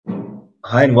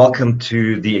Hi, and welcome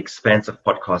to the Expansive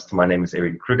Podcast. My name is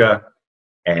Eric Kruger,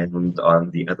 and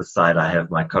on the other side, I have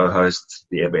my co-host,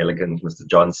 the ever elegant Mr.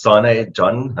 John Sane.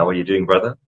 John, how are you doing,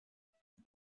 brother?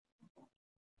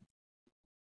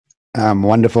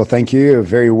 Wonderful, thank you.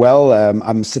 Very well.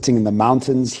 I'm sitting in the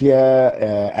mountains here,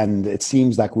 and it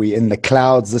seems like we're in the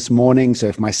clouds this morning. So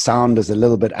if my sound is a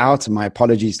little bit out, my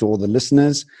apologies to all the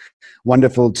listeners.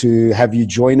 Wonderful to have you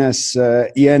join us,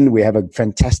 Ian. We have a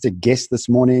fantastic guest this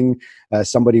morning,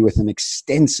 somebody with an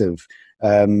extensive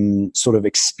sort of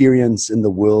experience in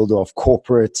the world of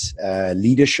corporate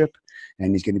leadership,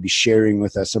 and he's going to be sharing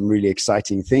with us some really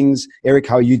exciting things. Eric,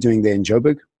 how are you doing there in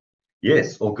Joburg?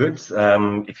 Yes, all good.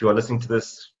 If you are listening to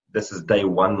this, this is day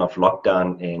one of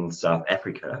lockdown in South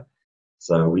Africa.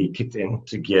 So we kicked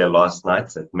into gear last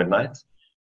night at midnight.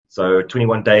 So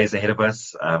 21 days ahead of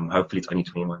us. Hopefully it's only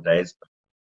 21 days, but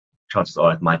chances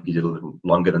are it might be a little bit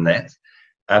longer than that.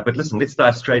 But listen, let's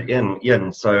dive straight in.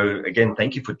 Ian, so again,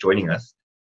 thank you for joining us.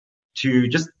 To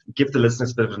just give the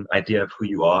listeners a bit of an idea of who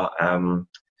you are,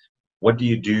 what do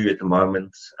you do at the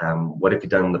moment? What have you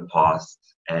done in the past?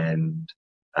 And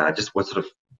just what sort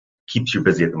of keeps you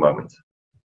busy at the moment?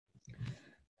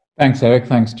 Thanks, Eric.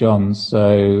 Thanks, John.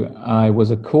 So I was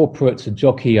a corporate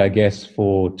jockey, I guess,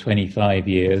 for 25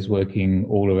 years, working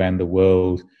all around the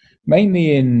world,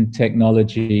 mainly in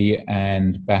technology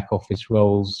and back office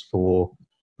roles for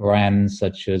brands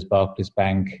such as Barclays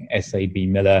Bank, SAB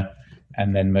Miller,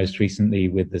 and then most recently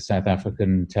with the South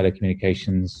African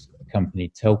telecommunications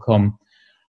company Telkom.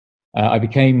 I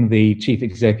became the Chief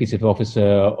Executive Officer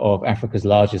of Africa's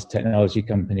largest technology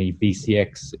company,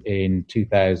 BCX, in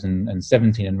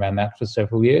 2017 and ran that for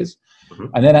several years. Mm-hmm.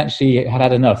 And then actually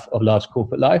had enough of large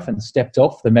corporate life and stepped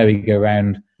off the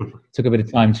merry-go-round, took a bit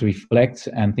of time to reflect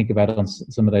and think about on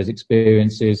some of those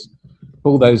experiences,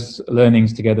 pull those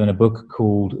learnings together in a book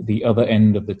called The Other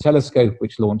End of the Telescope,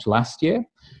 which launched last year.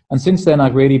 And since then,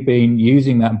 I've really been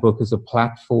using that book as a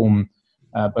platform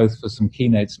both for some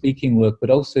keynote speaking work, but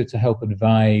also to help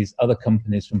advise other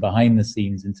companies from behind the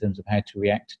scenes in terms of how to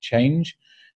react to change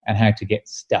and how to get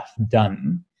stuff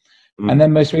done. And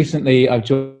then most recently, I've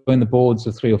joined the boards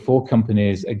of 3 or 4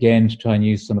 companies, again, to try and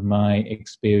use some of my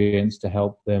experience to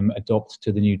help them adopt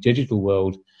to the new digital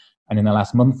world. And in the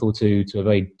last month or two, to a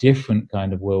very different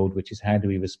kind of world, which is how do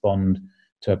we respond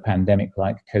to a pandemic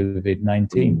like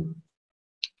COVID-19?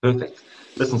 Perfect.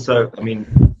 Listen, so,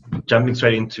 jumping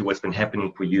straight into what's been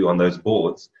happening for you on those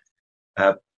boards,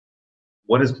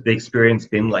 what has the experience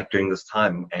been like during this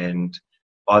time? And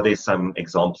are there some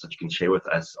examples that you can share with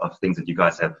us of things that you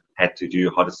guys have had to do,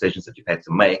 hard decisions that you've had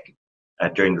to make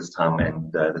during this time,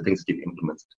 and the things that you've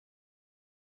implemented?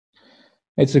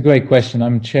 It's a great question.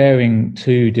 I'm chairing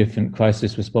 2 different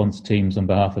crisis response teams on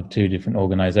behalf of 2 different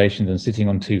organizations and sitting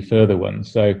on 2 further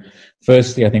ones. So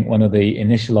firstly, I think one of the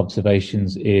initial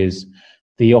observations is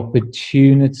the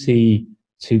opportunity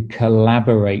to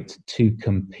collaborate, to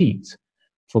compete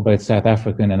for both South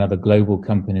African and other global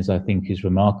companies, I think is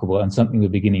remarkable and something we're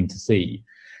beginning to see.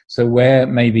 So where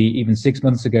maybe even 6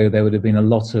 months ago, there would have been a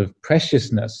lot of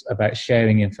preciousness about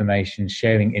sharing information,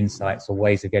 sharing insights or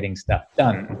ways of getting stuff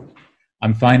done,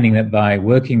 I'm finding that by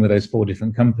working with those 4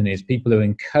 different companies, people are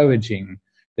encouraging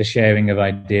the sharing of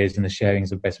ideas and the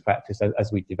sharings of best practice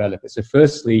as we develop it. So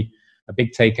firstly, a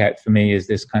big takeout for me is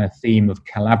this kind of theme of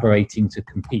collaborating to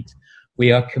compete.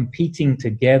 We are competing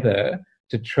together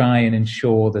to try and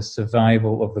ensure the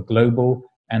survival of the global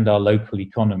and our local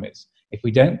economies. If we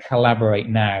don't collaborate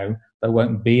now, there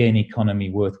won't be an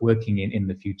economy worth working in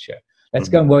the future. Let's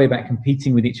go and worry about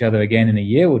competing with each other again in a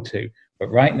year or 2. But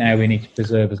right now, we need to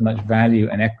preserve as much value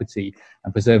and equity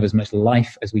and preserve as much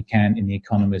life as we can in the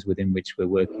economies within which we're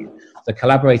working. So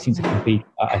collaborating to compete,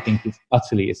 I think, is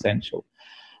utterly essential.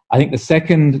 I think the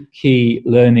second key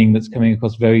learning that's coming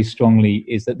across very strongly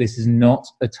is that this is not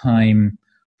a time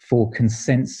for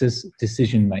consensus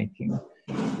decision-making.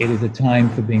 It is a time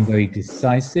for being very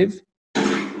decisive.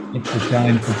 It's a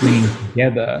time for bringing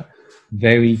together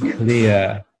very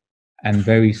clear and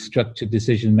very structured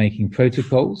decision-making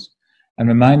protocols, and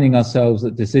reminding ourselves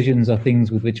that decisions are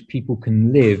things with which people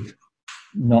can live,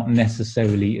 not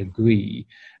necessarily agree.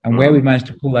 And where we've managed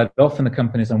to pull that off in the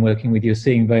companies I'm working with, you're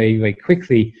seeing very, very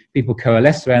quickly people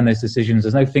coalesce around those decisions.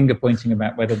 There's no finger pointing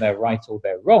about whether they're right or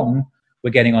they're wrong.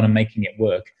 We're getting on and making it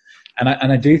work. And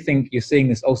I do think you're seeing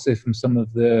this also from some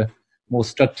of the more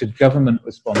structured government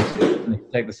responses. And if you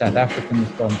take the South African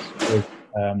response with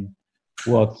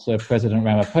what President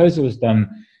Ramaphosa has done,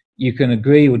 you can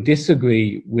agree or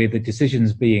disagree with the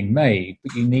decisions being made,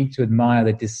 but you need to admire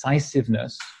the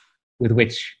decisiveness with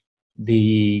which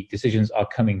the decisions are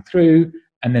coming through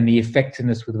and then the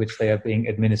effectiveness with which they are being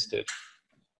administered.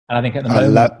 And I think at the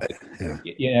moment,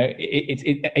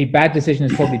 a bad decision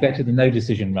is probably better than no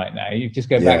decision right now. You just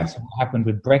go back to what happened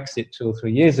with Brexit 2 or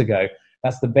 3 years ago.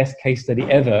 That's the best case study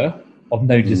ever of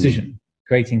no decision,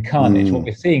 creating carnage. What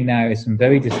we're seeing now is some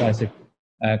very decisive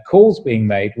calls being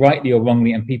made, rightly or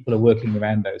wrongly, and people are working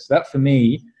around those. So that, for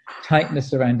me,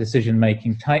 tightness around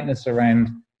decision-making, tightness around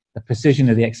the precision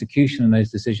of the execution of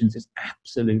those decisions is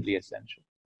absolutely essential.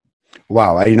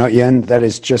 Wow. Ian, that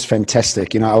is just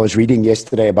fantastic. I was reading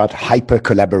yesterday about hyper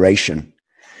collaboration.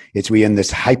 We're in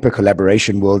this hyper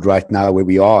collaboration world right now where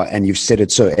we are, and you've said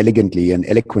it so elegantly and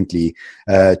eloquently,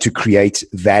 to create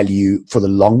value for the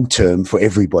long term for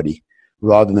everybody,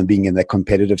 rather than being in that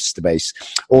competitive space.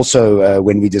 Also,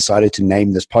 when we decided to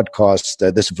name this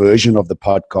podcast, this version of the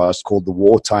podcast called the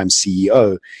Wartime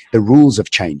CEO, the rules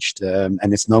have changed.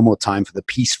 And it's no more time for the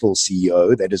peaceful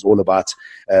CEO that is all about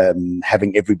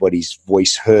having everybody's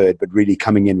voice heard, but really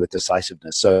coming in with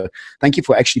decisiveness. So thank you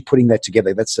for actually putting that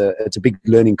together. It's a big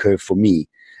learning curve for me.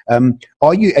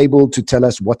 Are you able to tell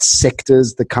us what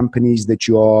sectors the companies that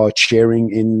you are chairing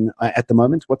in at the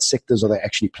moment, what sectors are they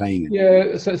actually playing in?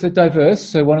 Yeah, so it's diverse.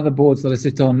 So one of the boards that I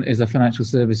sit on is a financial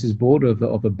services board of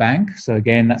a bank. So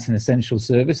again, that's an essential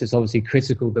service. It's obviously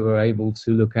critical that we're able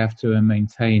to look after and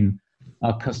maintain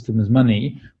our customers'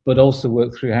 money, but also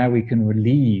work through how we can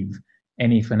relieve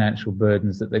any financial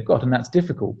burdens that they've got. And that's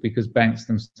difficult because banks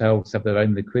themselves have their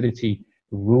own liquidity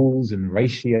rules and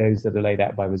ratios that are laid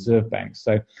out by reserve banks.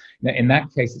 So in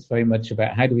that case, it's very much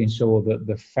about how do we ensure that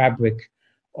the fabric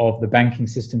of the banking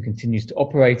system continues to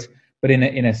operate, but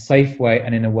in a safe way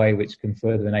and in a way which can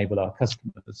further enable our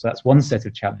customers. So that's one set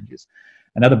of challenges.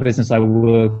 Another business I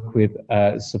work with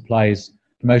supplies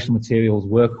promotional materials,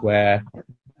 workwear,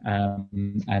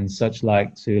 and such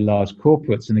like to large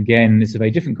corporates. And again, it's a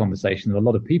very different conversation. There are a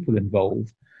lot of people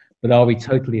involved. But are we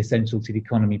totally essential to the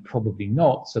economy? Probably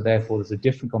not. So therefore, there's a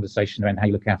different conversation around how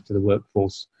you look after the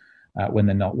workforce when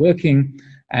they're not working,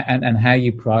 and how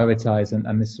you prioritize.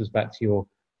 And this was back to your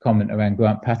comment around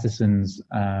Grant Patterson's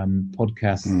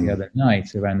podcast the other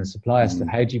night around the supplier stuff.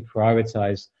 How do you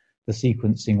prioritize the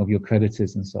sequencing of your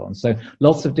creditors and so on? So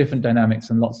lots of different dynamics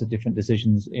and lots of different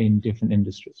decisions in different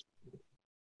industries.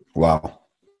 Wow.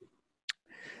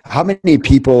 How many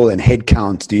people and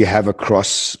headcount do you have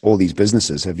across all these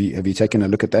businesses? Have you taken a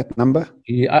look at that number?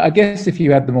 Yeah, I guess if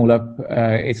you add them all up,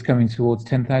 it's coming towards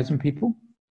 10,000 people.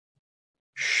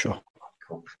 Sure.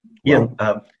 Cool. Yeah.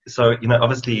 So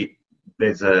obviously,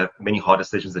 there's many hard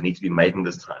decisions that need to be made in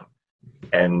this time,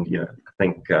 and I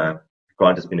think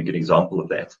Grant has been a good example of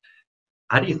that.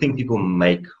 How do you think people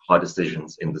make hard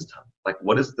decisions in this time? Like,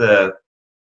 what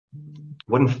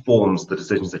informs the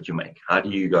decisions that you make? How do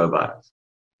you go about it?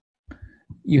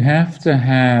 You have to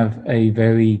have a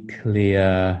very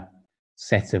clear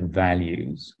set of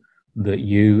values that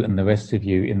you and the rest of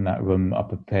you in that room are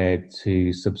prepared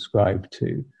to subscribe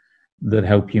to, that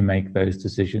help you make those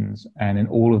decisions. And in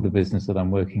all of the business that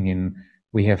I'm working in,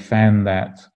 we have found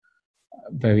that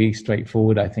very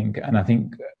straightforward, I think. And I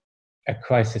think a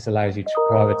crisis allows you to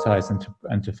prioritize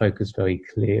and to focus very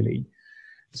clearly.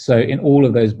 So in all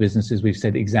of those businesses, we've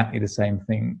said exactly the same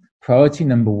thing. Priority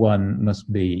number one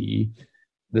must be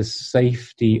the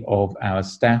safety of our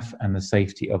staff and the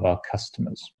safety of our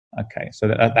customers. Okay, so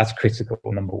that's critical,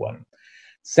 number one.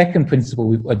 Second principle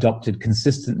we've adopted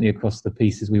consistently across the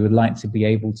pieces, we would like to be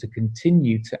able to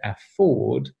continue to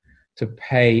afford to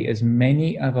pay as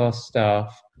many of our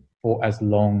staff for as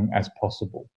long as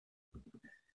possible.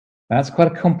 That's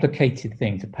quite a complicated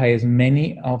thing, to pay as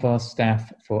many of our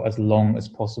staff for as long as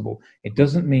possible. It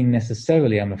doesn't mean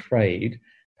necessarily, I'm afraid,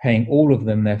 paying all of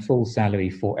them their full salary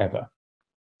forever.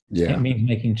 Yeah. It means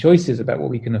making choices about what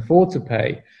we can afford to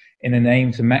pay in an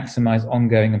aim to maximize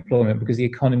ongoing employment, because the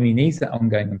economy needs that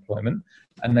ongoing employment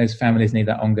and those families need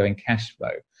that ongoing cash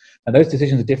flow. Now, those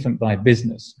decisions are different by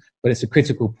business, but it's a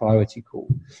critical priority call.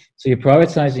 So you're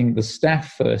prioritizing the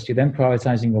staff first. You're then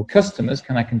prioritizing your customers.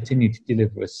 Can I continue to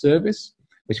deliver a service,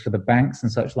 which for the banks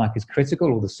and such like is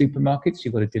critical, or the supermarkets?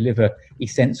 You've got to deliver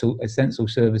essential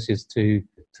services to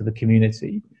the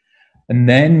community. And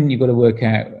then you've got to work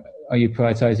out, are you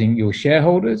prioritizing your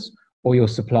shareholders or your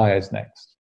suppliers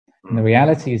next? And the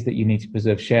reality is that you need to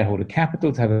preserve shareholder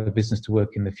capital to have a business to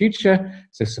work in the future.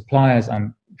 So suppliers,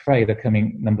 I'm afraid, are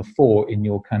coming number 4 in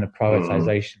your kind of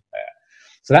prioritization there.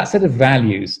 So that set of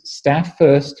values, staff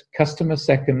first, customer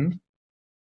second,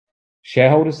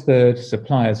 shareholders third,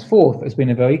 suppliers fourth, has been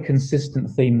a very consistent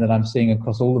theme that I'm seeing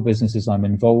across all the businesses I'm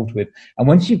involved with. And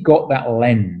once you've got that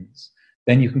lens,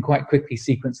 then you can quite quickly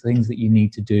sequence things that you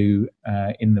need to do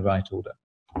in the right order.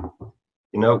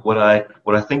 What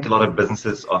I think a lot of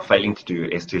businesses are failing to do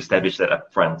is to establish that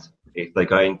up front. If they're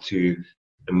going to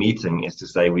a meeting is to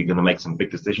say, we're going to make some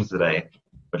big decisions today,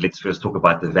 but let's first talk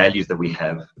about the values that we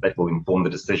have that will inform the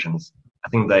decisions. I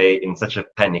think they're in such a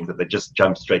panic that they just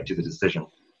jump straight to the decision.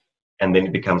 And then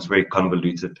it becomes very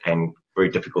convoluted and very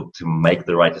difficult to make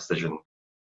the right decision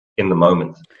in the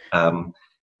moment.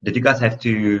 Did you guys have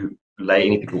to lay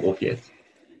any people off yet?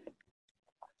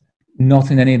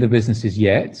 Not in any of the businesses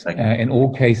yet. Okay. In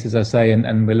all cases, I say,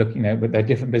 and we're looking at, but they're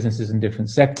different businesses in different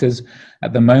sectors.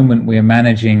 At the moment, we are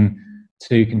managing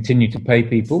to continue to pay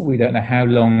people. We don't know how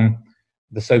long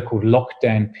the so-called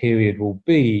lockdown period will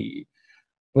be,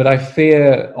 but I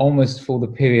fear almost for the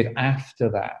period after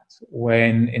that,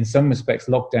 when in some respects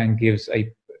lockdown gives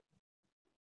a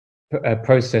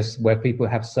process where people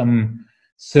have some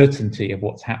certainty of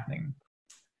what's happening.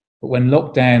 But when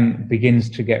lockdown begins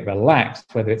to get relaxed,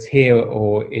 whether it's here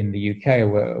or in the UK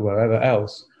or wherever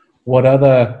else, what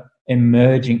other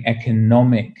emerging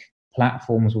economic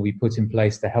platforms will be put in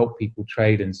place to help people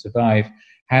trade and survive?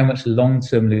 How much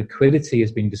long-term liquidity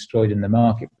has been destroyed in the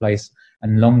marketplace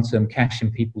and long-term cash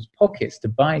in people's pockets to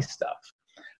buy stuff?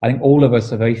 I think all of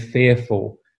us are very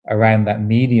fearful around that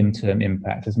medium-term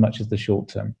impact as much as the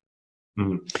short-term.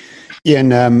 Mm. Yeah,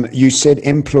 and you said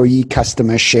employee,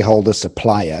 customer, shareholder,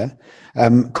 supplier.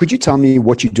 Could you tell me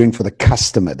what you're doing for the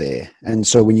customer there? And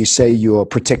so when you say you're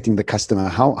protecting the customer,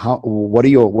 what are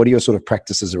your sort of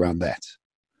practices around that?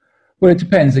 Well, it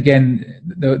depends. Again,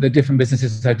 the different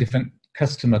businesses have different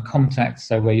customer contacts.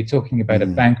 So where you're talking about a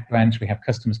bank branch, we have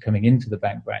customers coming into the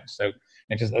bank branch. So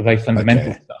it's just a very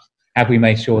fundamental stuff. Have we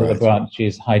made sure that the branch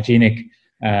is hygienic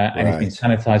and it's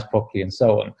been sanitized properly and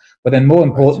so on? But then more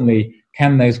importantly,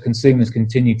 can those consumers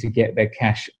continue to get their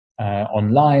cash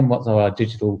online? What are our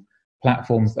digital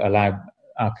platforms that allow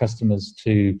our customers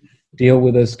to deal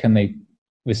with us? Can they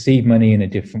receive money in a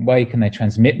different way? Can they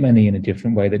transmit money in a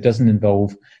different way that doesn't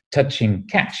involve touching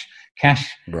cash?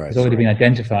 Cash has already been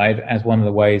identified as one of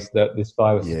the ways that this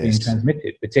virus is being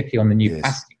transmitted, particularly on the new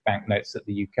plastic banknotes that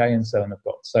the UK and so on have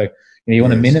got. So you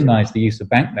want to minimize the use of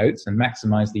banknotes and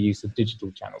maximize the use of digital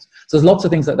channels. So there's lots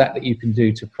of things like that you can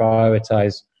do to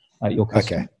prioritize your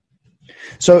customer. Okay.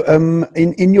 So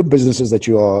in your businesses that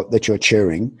you're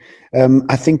chairing,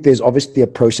 I think there's obviously a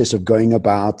process of going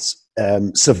about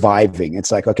surviving.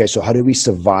 It's like, okay, so how do we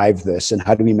survive this and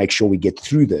how do we make sure we get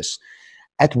through this?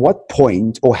 At what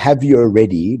point, or have you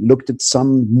already looked at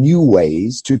some new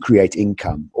ways to create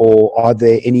income? Or are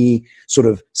there any sort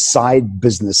of side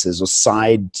businesses or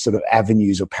side sort of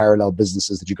avenues or parallel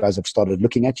businesses that you guys have started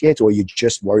looking at yet? Or are you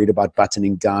just worried about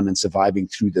buttoning down and surviving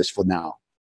through this for now?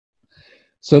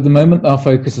 So at the moment, our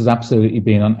focus has absolutely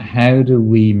been on how do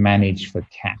we manage for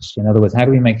cash? In other words, how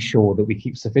do we make sure that we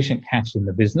keep sufficient cash in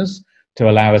the business to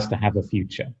allow us to have a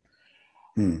future?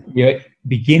 You're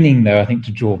beginning, though, I think,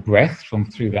 to draw breath from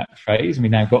through that phase. And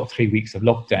we've now got 3 weeks of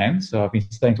lockdown. So I've been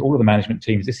saying to all of the management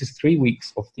teams, this is 3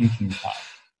 weeks of thinking time.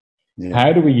 Yeah.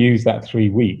 How do we use that 3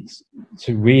 weeks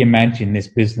to reimagine this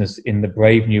business in the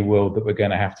brave new world that we're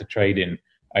going to have to trade in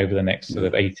over the next sort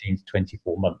of 18 to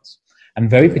 24 months? And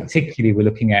very particularly, we're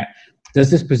looking at, does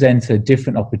this present a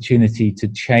different opportunity to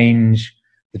change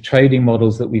the trading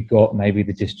models that we've got, maybe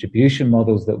the distribution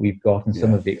models that we've got, and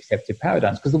some of the accepted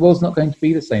paradigms? Because the world's not going to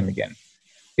be the same again.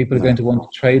 People are going to want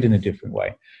to trade in a different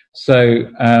way. So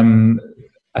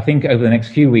I think over the next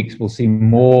few weeks, we'll see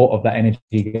more of that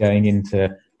energy going into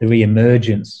the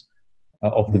re-emergence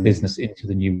of the business into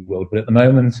the new world. But at the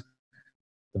moment,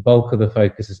 the bulk of the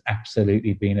focus has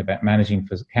absolutely been about managing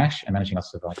for cash and managing our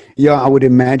survival. Yeah, I would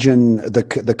imagine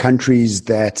the countries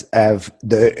that have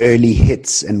the early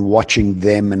hits and watching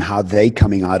them and how they're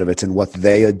coming out of it and what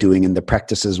they are doing and the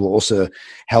practices will also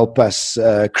help us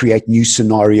create new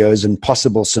scenarios and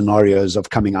possible scenarios of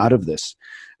coming out of this.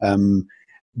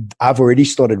 I've already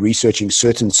started researching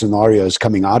certain scenarios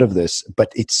coming out of this,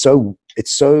 but it's so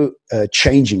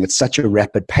changing at such a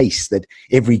rapid pace that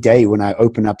every day when I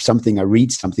open up something, I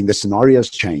read something, the scenarios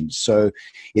change. So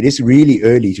it is really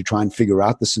early to try and figure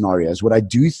out the scenarios. What I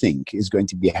do think is going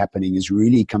to be happening is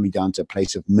really coming down to a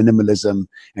place of minimalism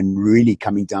and really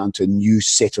coming down to a new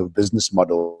set of business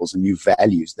models and new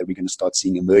values that we're going to start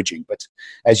seeing emerging. But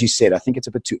as you said, I think it's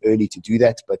a bit too early to do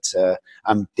that, but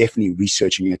I'm definitely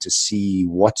researching it to see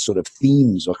what sort of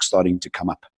themes are starting to come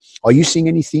up. Are you seeing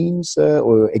any themes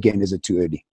or again, is it too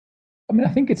early? I mean, I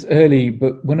think it's early,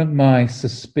 but one of my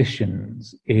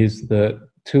suspicions is that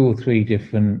 2 or 3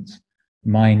 different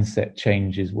mindset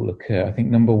changes will occur. I think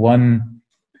number one,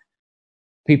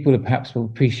 people perhaps will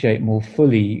appreciate more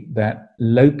fully that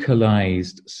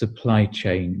localized supply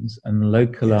chains and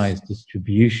localized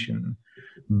distribution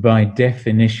by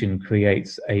definition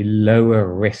creates a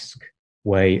lower risk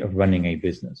way of running a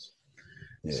business.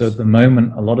 Yes. So at the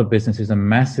moment, a lot of businesses are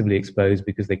massively exposed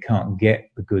because they can't get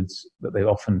the goods that they've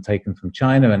often taken from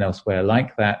China and elsewhere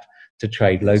like that to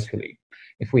trade locally.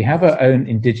 If we have our own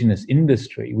indigenous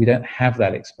industry, we don't have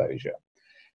that exposure.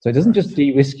 So it doesn't just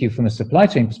de-risk you from a supply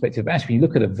chain perspective. Actually, you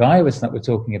look at a virus that we're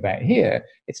talking about here,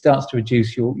 it starts to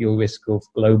reduce your risk of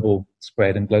global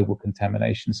spread and global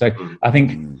contamination. So I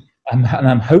think,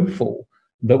 I'm hopeful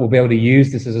that we'll be able to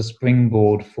use this as a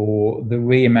springboard for the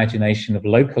reimagination of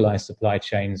localized supply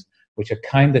chains, which are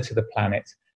kinder to the planet,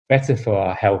 better for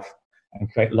our health,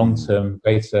 and create long-term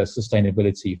greater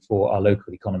sustainability for our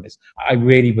local economies. I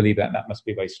really believe that must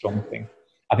be a very strong thing.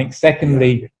 I think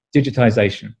secondly,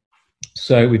 digitization.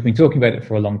 So we've been talking about it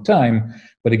for a long time,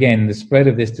 but again, the spread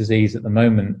of this disease at the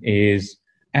moment is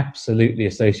absolutely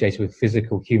associated with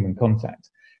physical human contact.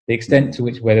 The extent to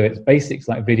which, whether it's basics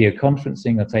like video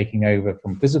conferencing are taking over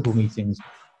from physical meetings,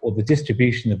 or the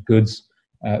distribution of goods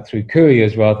through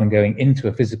couriers rather than going into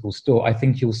a physical store, I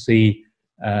think you'll see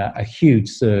a huge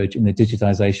surge in the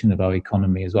digitization of our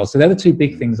economy as well. So they're the two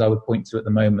big things I would point to at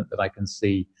the moment that I can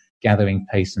see gathering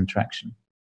pace and traction.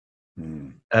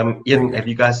 Ian, have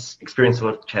you guys experienced a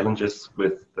lot of challenges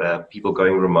with people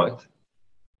going remote?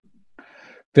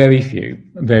 Very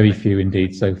few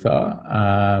indeed so far.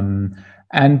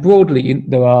 And broadly,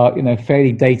 there are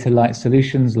fairly data-light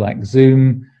solutions like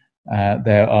Zoom.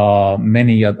 There are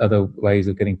many other ways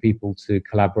of getting people to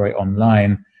collaborate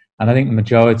online. And I think the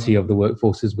majority of the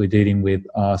workforces we're dealing with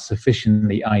are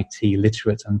sufficiently IT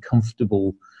literate and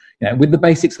comfortable, with the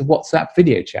basics of WhatsApp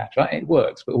video chat, right? It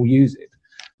works, but we'll use it.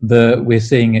 We're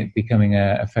seeing it becoming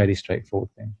a fairly straightforward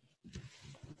thing.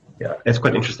 Yeah, it's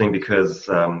quite interesting because,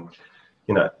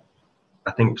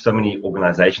 I think so many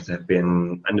organizations have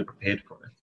been underprepared for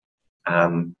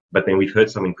it. But then we've heard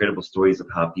some incredible stories of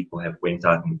how people have went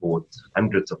out and bought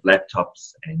hundreds of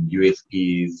laptops and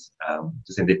USBs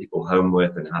to send their people home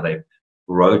with, and how they've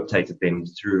rotated them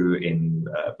through in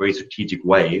very strategic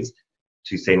ways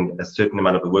to send a certain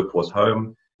amount of the workforce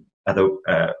home.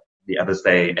 The others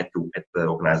stay at the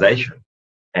organization,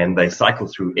 and they cycle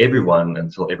through everyone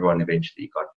until everyone eventually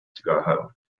got to go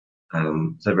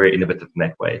home. So very innovative in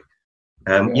that way.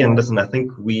 Ian, listen, I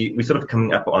think we're sort of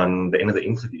coming up on the end of the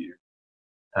interview.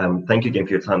 Thank you again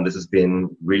for your time. This has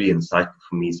been really insightful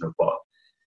for me so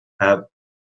far.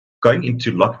 Going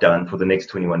into lockdown for the next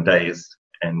 21 days,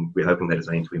 and we're hoping that it's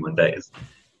only 21 days,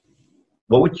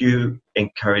 what would you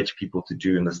encourage people to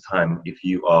do in this time if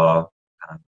you are,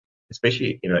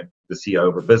 especially, the CEO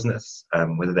of a business,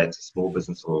 whether that's a small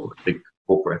business or a big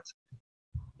corporate,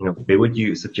 where would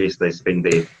you suggest they spend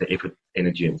their effort,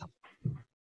 energy, and time?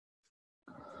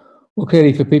 Well,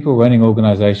 clearly, for people running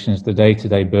organizations, the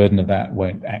day-to-day burden of that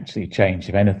won't actually change.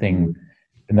 If anything,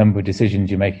 the number of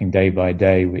decisions you're making day by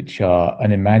day, which are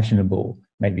unimaginable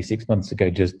maybe 6 months ago,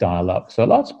 just dial up. So a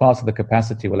large part of the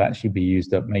capacity will actually be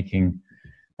used up making,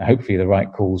 hopefully, the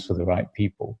right calls for the right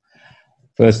people.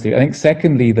 Firstly, I think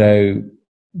secondly, though,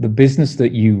 the business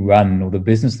that you run or the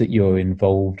business that you're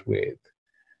involved with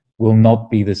will not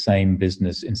be the same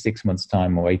business in 6 months'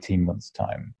 time or 18 months'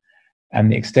 time. And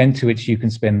the extent to which you can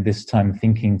spend this time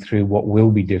thinking through what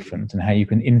will be different and how you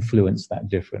can influence that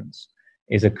difference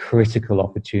is a critical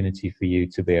opportunity for you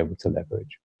to be able to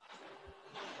leverage.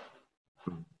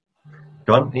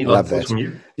 John, any last thoughts from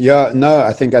you? Yeah, no,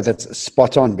 I think that's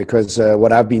spot on, because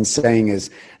what I've been saying is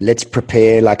let's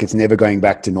prepare like it's never going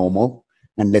back to normal,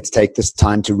 and let's take this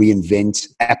time to reinvent.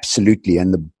 Absolutely.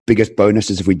 And the biggest bonus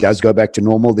is if we does go back to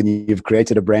normal, then you've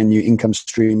created a brand new income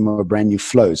stream or a brand new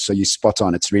flow. So you're spot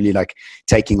on. It's really like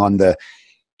taking on the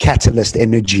catalyst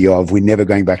energy of we're never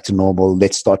going back to normal.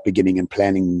 Let's start beginning and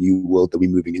planning the new world that we're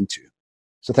moving into.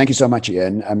 So thank you so much,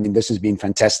 Ian. I mean, this has been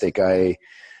fantastic. I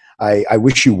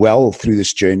wish you well through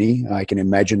this journey. I can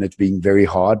imagine it being very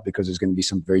hard because there's going to be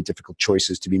some very difficult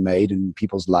choices to be made and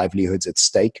people's livelihoods at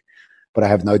stake. But I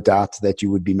have no doubt that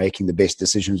you would be making the best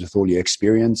decisions with all your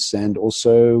experience, and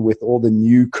also with all the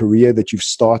new career that you've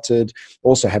started,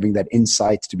 also having that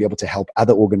insight to be able to help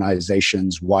other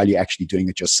organizations while you're actually doing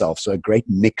it yourself. So a great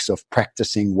mix of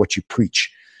practicing what you preach,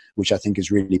 which I think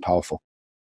is really powerful.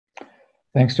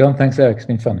 Thanks, John. Thanks, Eric. It's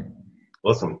been fun.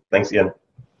 Awesome. Thanks, Ian.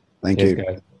 Thank you.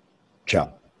 Guys.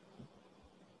 Ciao.